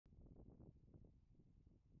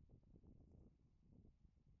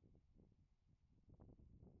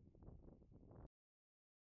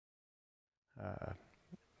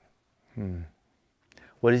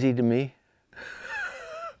What is he to me?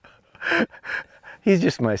 He's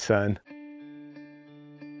just my son.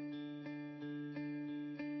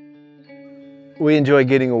 We enjoy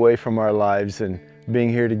getting away from our lives and being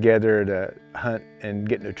here together to hunt and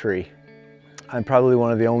get in a tree. I'm probably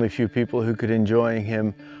one of the only few people who could enjoy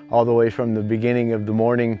him all the way from the beginning of the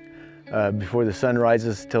morning before the sun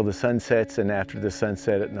rises till the sun sets and after the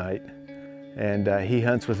sunset at night. And he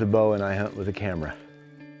hunts with a bow and I hunt with a camera.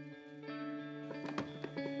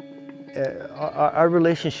 Our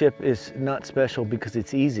relationship is not special because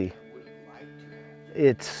it's easy.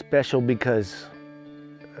 It's special because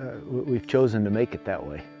we've chosen to make it that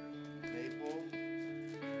way. Maple.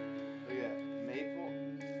 Look at that. Maple.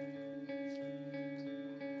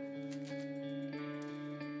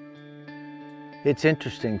 It's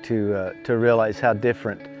interesting to realize how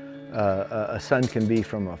different a son can be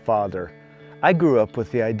from a father. I grew up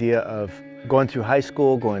with the idea of going through high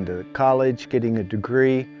school, going to college, getting a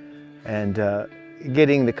degree, and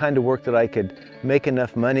getting the kind of work that I could make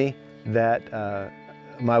enough money that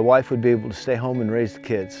my wife would be able to stay home and raise the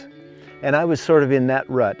kids. And I was sort of in that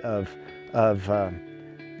rut of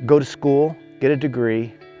go to school, get a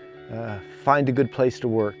degree, find a good place to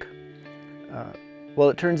work. Well,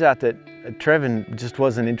 it turns out that Trevon just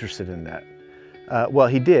wasn't interested in that. Well,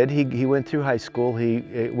 he did. He went through high school,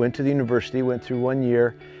 he went to the university, went through 1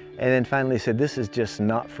 year, and then finally said, this is just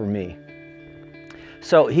not for me.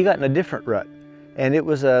 So he got in a different rut, and it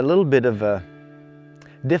was a little bit of a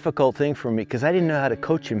difficult thing for me because I didn't know how to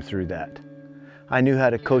coach him through that. I knew how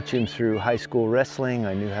to coach him through high school wrestling,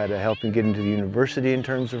 I knew how to help him get into the university in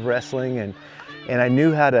terms of wrestling, and I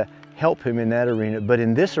knew how to help him in that arena, but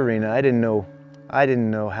in this arena I didn't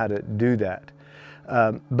know how to do that.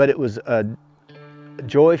 But it was a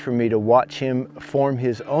joy for me to watch him form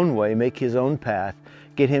his own way, make his own path,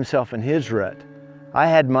 get himself in his rut. I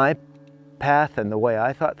had my path and the way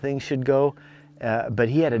I thought things should go, but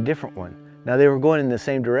he had a different one. Now they were going in the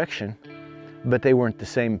same direction, but they weren't the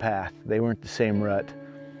same path. They weren't the same rut.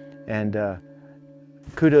 And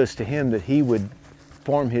kudos to him that he would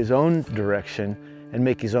form his own direction and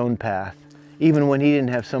make his own path, even when he didn't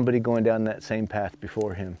have somebody going down that same path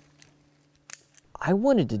before him. I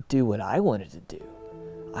wanted to do what I wanted to do.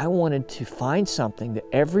 I wanted to find something that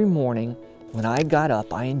every morning when I got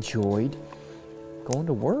up, I enjoyed going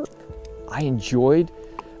to work. I enjoyed,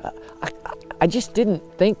 I just didn't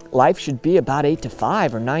think life should be about 8 to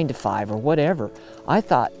 5 or 9 to 5 or whatever. I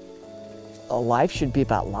thought life should be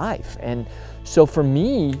about life. And so for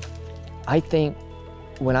me, I think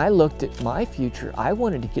when I looked at my future, I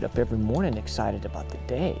wanted to get up every morning excited about the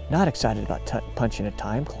day, not excited about punching a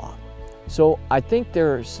time clock. So I think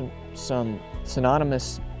there are some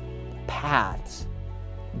synonymous paths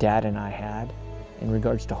Dad and I had in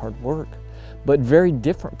regards to hard work, but very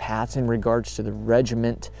different paths in regards to the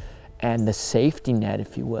regiment and the safety net,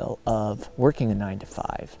 if you will, of working a 9 to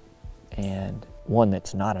 5 and one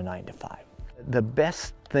that's not a 9 to 5. The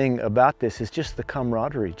best thing about this is just the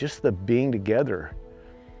camaraderie, just the being together,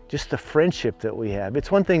 just the friendship that we have.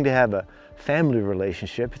 It's one thing to have a family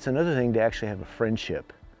relationship, it's another thing to actually have a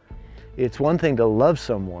friendship. It's one thing to love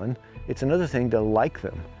someone, it's another thing to like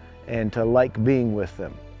them and to like being with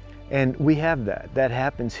them. And we have that. That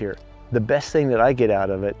happens here. The best thing that I get out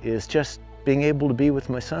of it is just being able to be with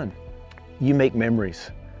my son. You make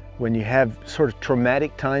memories. When you have sort of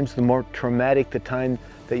traumatic times, the more traumatic the time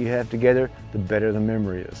that you have together, the better the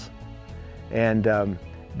memory is. And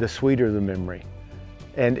the sweeter the memory.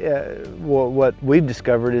 And what we've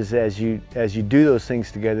discovered is as you do those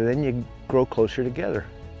things together, then you grow closer together.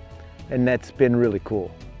 And that's been really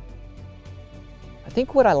cool. I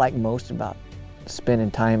think what I like most about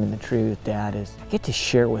spending time in the tree with Dad is I get to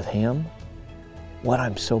share with him what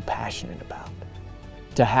I'm so passionate about.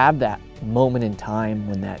 To have that moment in time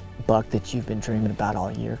when that buck that you've been dreaming about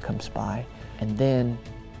all year comes by, and then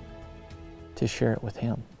to share it with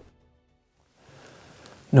him.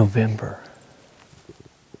 November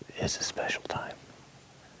is a special time,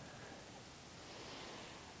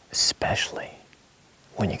 especially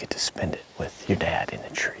when you get to spend it with your dad in the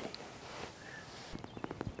tree.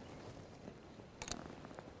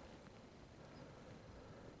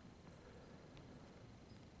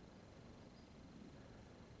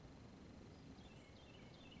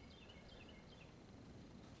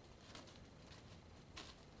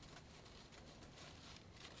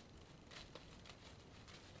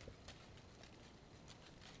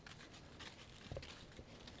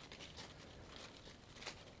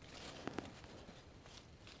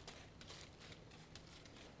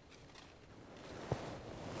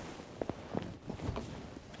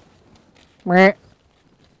 Meh.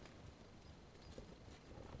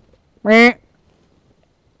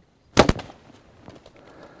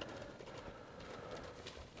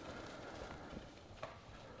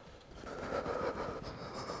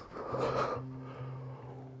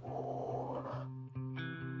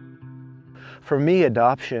 For me,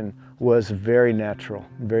 adoption was very natural,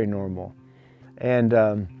 very normal. And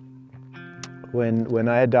when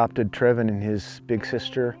I adopted Trevon and his big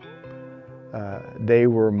sister, they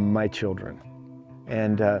were my children.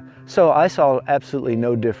 And so I saw absolutely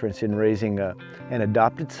no difference in raising an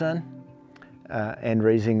adopted son and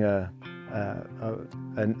raising a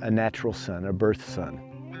natural son, a birth son.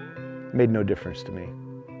 It made no difference to me.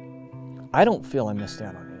 I don't feel I missed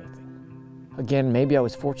out on anything. Again, maybe I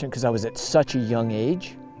was fortunate because I was at such a young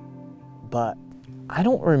age, but I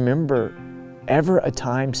don't remember ever a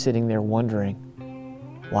time sitting there wondering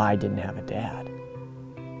why I didn't have a dad.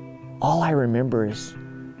 All I remember is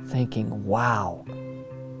thinking, wow,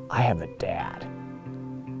 I have a dad.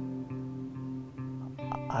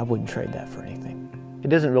 I wouldn't trade that for anything. It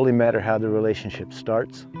doesn't really matter how the relationship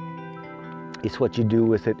starts. It's what you do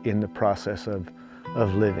with it in the process of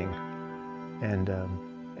living.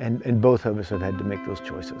 And both of us have had to make those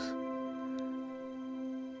choices.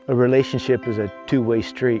 A relationship is a two-way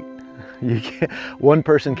street. One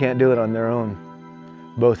person can't do it on their own.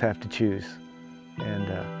 Both have to choose.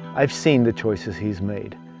 And I've seen the choices he's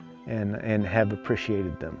made and have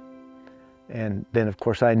appreciated them. And then, of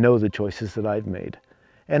course, I know the choices that I've made.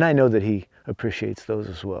 And I know that he appreciates those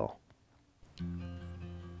as well.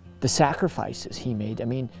 The sacrifices he made, I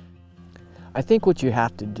mean, I think what you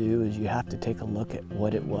have to do is you have to take a look at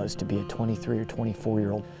what it was to be a 23 or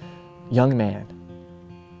 24-year-old young man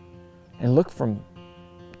and look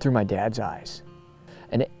through my dad's eyes.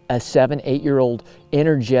 And a 7, 8-year-old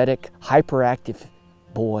energetic, hyperactive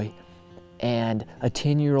boy and a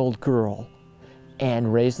 10-year-old girl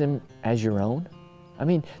and raise them as your own. I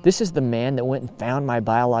mean, this is the man that went and found my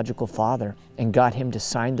biological father and got him to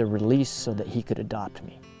sign the release so that he could adopt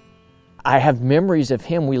me. I have memories of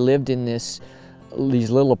him. We lived in these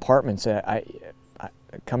little apartments. I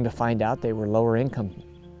come to find out they were lower income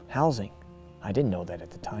housing. I didn't know that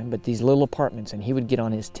at the time, but these little apartments, and he would get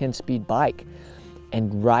on his 10-speed bike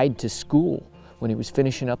and ride to school when he was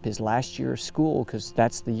finishing up his last year of school, because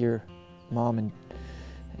that's the year Mom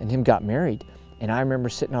and him got married. And I remember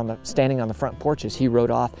standing on the front porch as he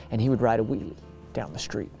rode off, and he would ride a wheelie down the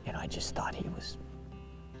street, and I just thought he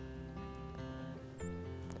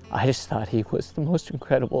was the most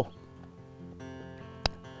incredible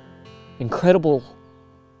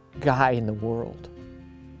guy in the world.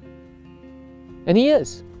 And he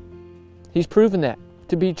is. He's proven that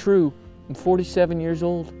to be true. I'm 47 years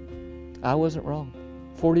old. I wasn't wrong.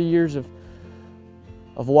 40 years of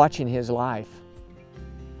watching his life.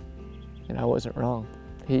 And I wasn't wrong.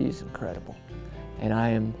 He's incredible. And I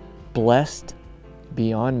am blessed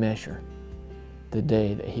beyond measure the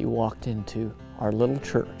day that he walked into our little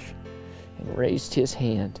church and raised his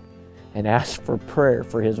hand and asked for prayer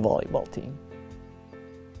for his volleyball team.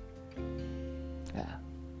 Yeah,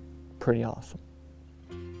 pretty awesome.